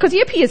said. Because he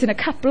appears in a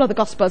couple of the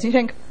Gospels and you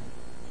think,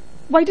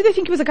 why do they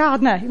think he was a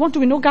gardener? He wasn't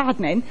doing no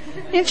gardening.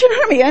 Do you know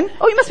what I mean?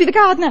 Oh, he must be the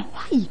gardener.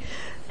 Why?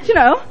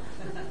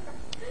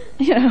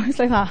 It's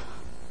like that.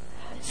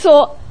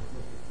 So,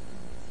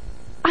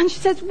 and she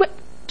says, well,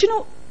 do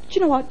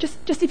you know what?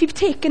 Just if you've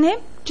taken him,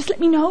 just let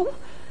me know.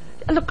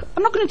 Look,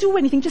 I'm not going to do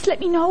anything. Just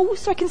let me know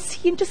so I can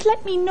see him. Just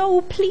let me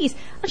know, please.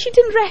 And she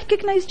didn't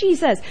recognise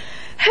Jesus.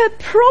 Her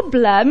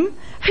problem,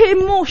 her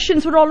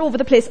emotions were all over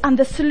the place, and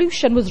the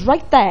solution was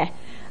right there,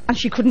 and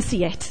she couldn't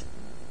see it.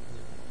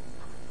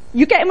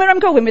 You getting where I'm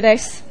going with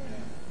this?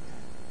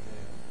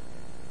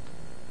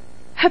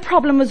 Her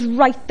problem was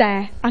right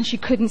there, and she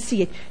couldn't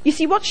see it. You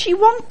see, what she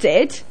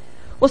wanted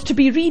was to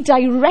be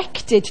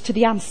redirected to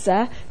the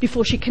answer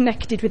before she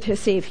connected with her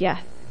Saviour.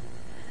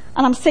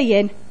 And I'm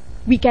saying,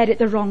 we get it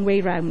the wrong way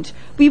round.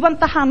 We want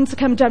the hand to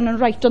come down and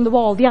write on the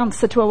wall the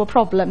answer to our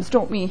problems,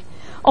 don't we?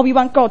 Or we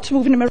want God to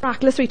move in a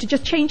miraculous way to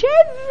just change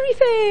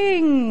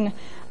everything.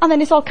 And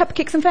then it's all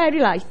cupcakes and fairy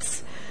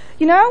lights.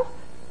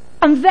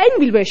 And then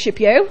we'll worship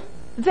you.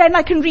 Then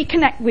I can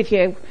reconnect with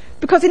you.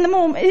 Because in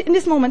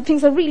this moment,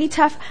 things are really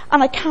tough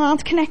and I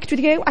can't connect with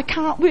you. I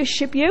can't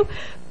worship you.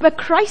 But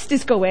Christ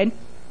is going,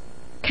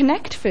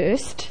 connect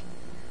first,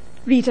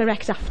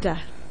 redirect after.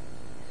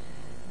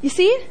 You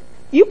see?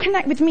 You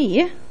connect with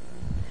me,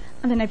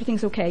 and then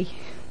everything's okay.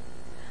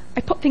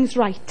 I put things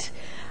right.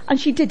 And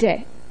she did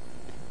it.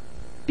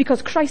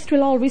 Because Christ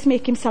will always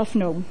make himself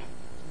known.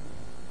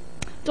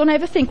 Don't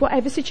ever think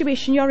whatever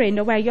situation you're in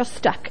or where you're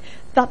stuck,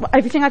 that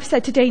everything I've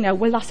said today now,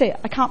 well, that's it.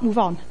 I can't move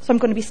on. So I'm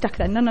going to be stuck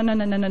there.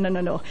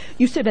 No.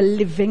 You serve a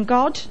living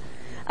God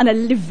and a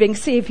living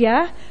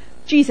Saviour.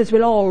 Jesus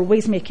will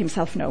always make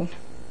himself known.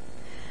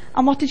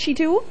 And what did she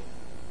do?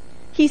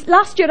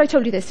 Last year I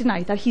told you this, didn't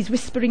I? That he's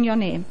whispering your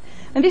name.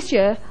 And this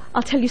year,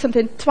 I'll tell you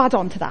something to add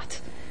on to that.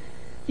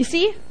 You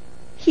see,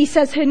 he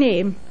says her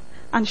name,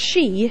 and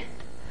she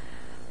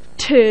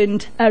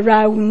turned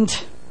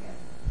around.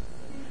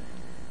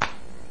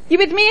 You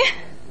with me?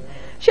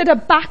 She had her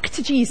back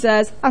to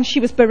Jesus, and she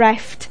was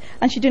bereft,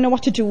 and she didn't know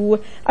what to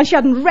do, and she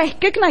hadn't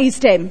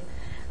recognised him.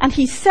 And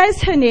he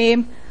says her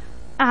name,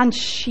 and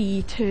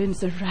she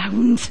turns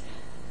around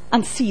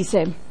and sees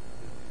him.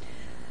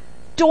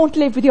 Don't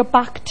live with your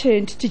back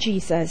turned to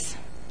Jesus.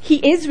 He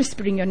is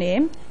whispering your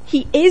name.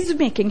 He is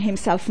making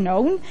himself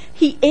known.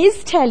 He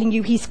is telling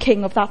you he's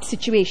king of that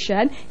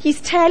situation.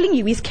 He's telling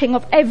you he's king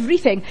of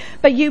everything.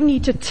 But you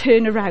need to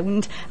turn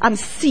around and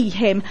see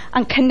him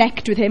and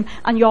connect with him,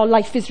 and your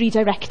life is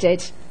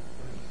redirected.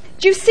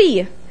 Do you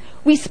see?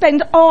 We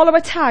spend all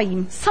our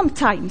time,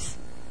 sometimes,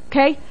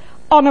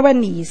 on our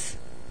knees.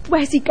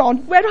 Where's he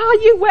gone? Where are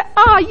you? Where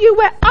are you?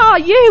 Where are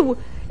you?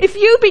 If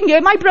you'd been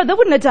here, my brother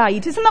wouldn't have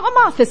died. Isn't that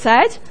what Martha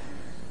said?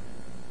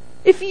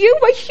 If you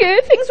were here,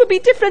 things would be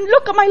different.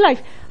 Look at my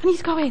life. And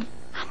he's going,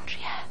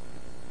 Andrea,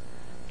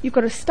 you've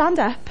got to stand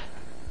up,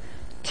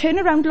 turn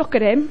around, look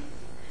at him,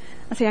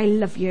 and say, I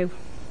love you.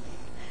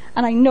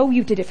 And I know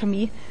you did it for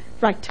me.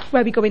 Right,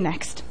 where are we going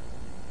next?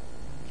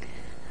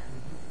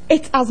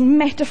 It's as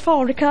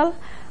metaphorical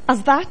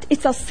as that.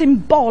 It's as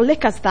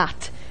symbolic as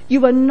that.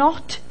 You are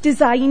not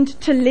designed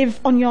to live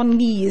on your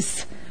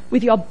knees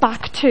with your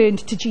back turned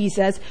to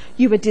Jesus.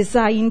 You were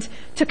designed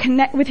to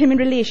connect with him in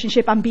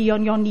relationship and be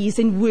on your knees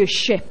in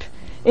worship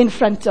in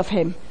front of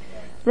him.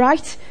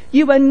 Right?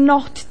 You were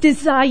not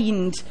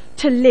designed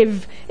to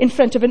live in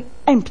front of an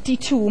empty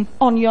tomb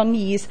on your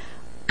knees,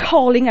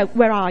 calling out,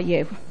 where are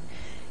you?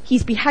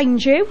 He's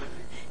behind you.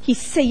 He's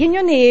saying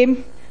your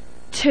name.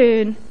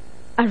 Turn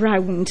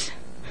around.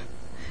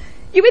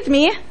 You with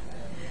me?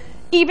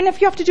 Even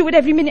if you have to do it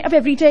every minute of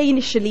every day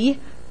initially,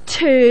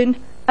 turn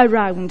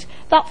around.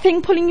 That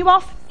thing pulling you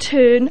off,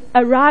 turn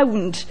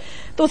around.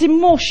 Those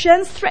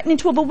emotions threatening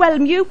to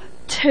overwhelm you,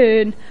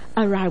 turn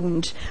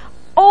around.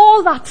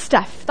 All that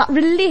stuff, that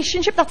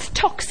relationship that's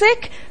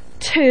toxic,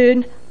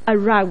 turn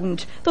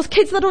around. Those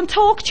kids that don't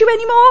talk to you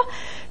anymore,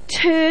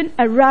 Turn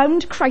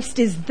around. Christ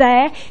is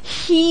there.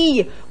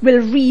 He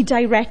will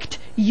redirect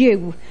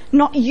you,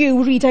 not you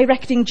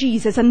redirecting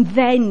Jesus and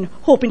then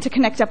hoping to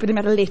connect up with him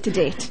at a later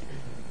date.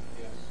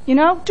 You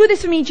know, do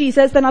this for me,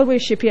 Jesus, then I'll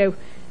worship you.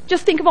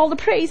 Just think of all the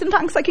praise and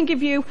thanks I can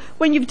give you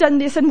when you've done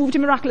this and moved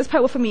in miraculous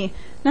power for me.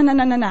 No. Turn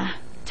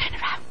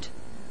around.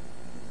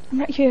 I'm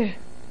right here.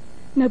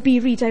 Now be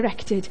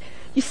redirected.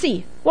 You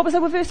see, what was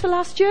our verse for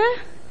last year?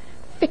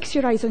 Fix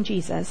your eyes on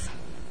Jesus,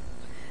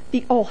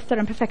 the author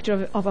and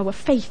perfecter of our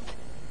faith.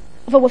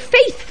 Of our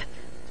faith.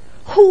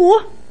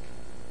 Who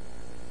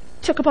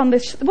took upon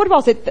this, what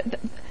was it?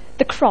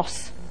 The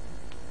cross.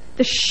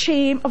 The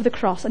shame of the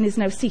cross, and is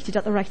now seated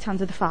at the right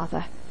hand of the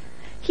Father.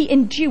 He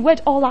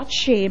endured all that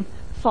shame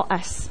for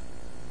us.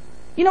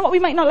 You know what, we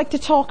might not like to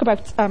talk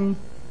about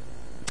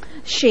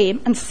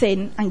shame and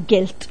sin and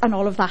guilt and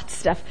all of that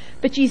stuff,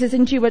 but Jesus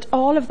endured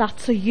all of that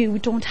so you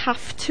don't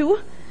have to.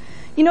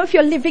 You know, if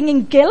you're living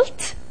in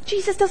guilt,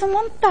 Jesus doesn't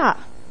want that.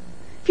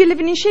 If you're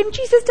living in shame,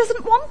 Jesus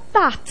doesn't want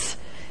that.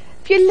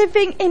 If you're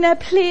living in a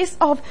place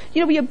of,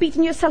 where you're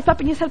beating yourself up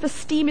and your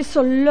self-esteem is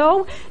so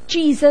low,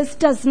 Jesus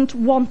doesn't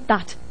want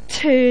that.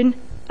 Turn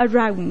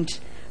around.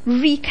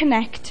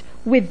 Reconnect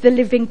with the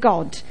living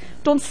God.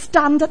 Don't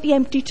stand at the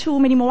empty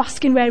tomb anymore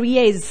asking where he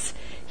is.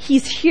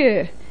 He's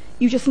here.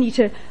 You just need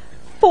to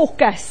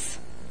focus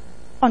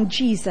on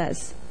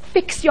Jesus.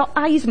 Fix your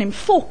eyes on him.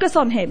 Focus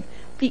on him,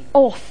 the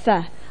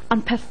author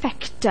and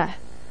perfecter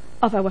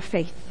of our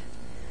faith.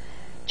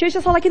 Church,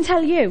 that's all I can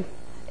tell you.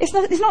 It's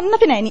not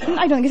nothing,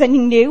 I don't think it's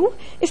anything new.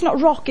 It's not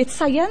rocket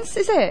science,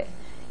 is it?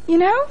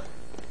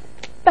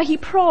 But he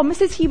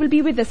promises he will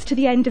be with us to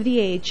the end of the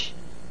age.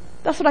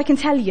 That's what I can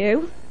tell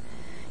you.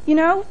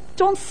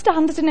 Don't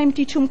stand at an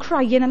empty tomb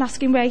crying and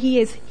asking where he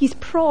is. He's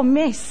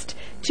promised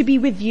to be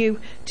with you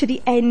to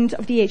the end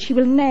of the age. He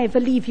will never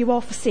leave you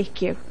or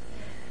forsake you.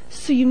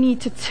 So you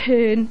need to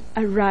turn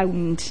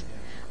around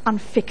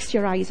and fix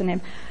your eyes on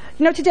him.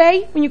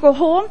 Today, when you go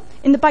home,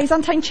 in the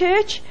Byzantine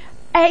church,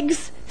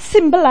 eggs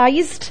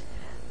symbolised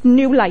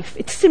new life.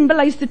 It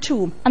symbolised the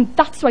tomb. And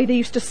that's why they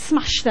used to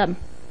smash them.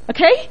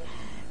 Okay?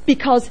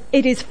 Because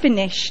it is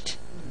finished.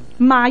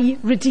 My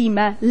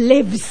Redeemer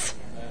lives.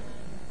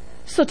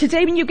 So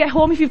today when you get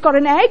home, if you've got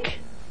an egg,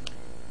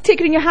 take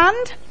it in your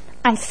hand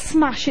and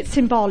smash it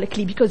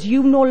symbolically, because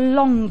you no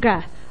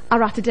longer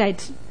are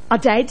dead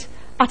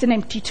at an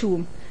empty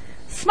tomb.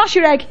 Smash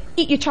your egg,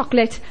 eat your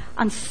chocolate,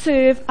 and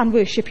serve and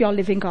worship your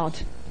living God.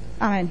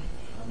 Amen.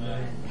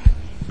 Amen.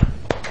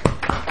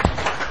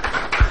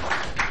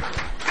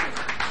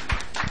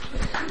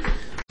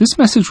 This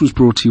message was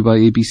brought to you by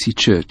ABC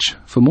Church.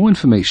 For more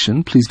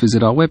information, please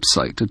visit our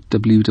website at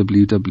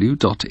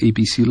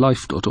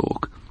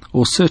www.abclife.org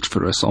or search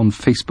for us on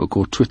Facebook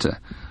or Twitter.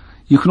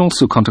 You can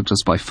also contact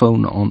us by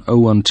phone on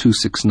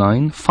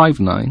 01269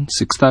 59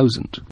 6000.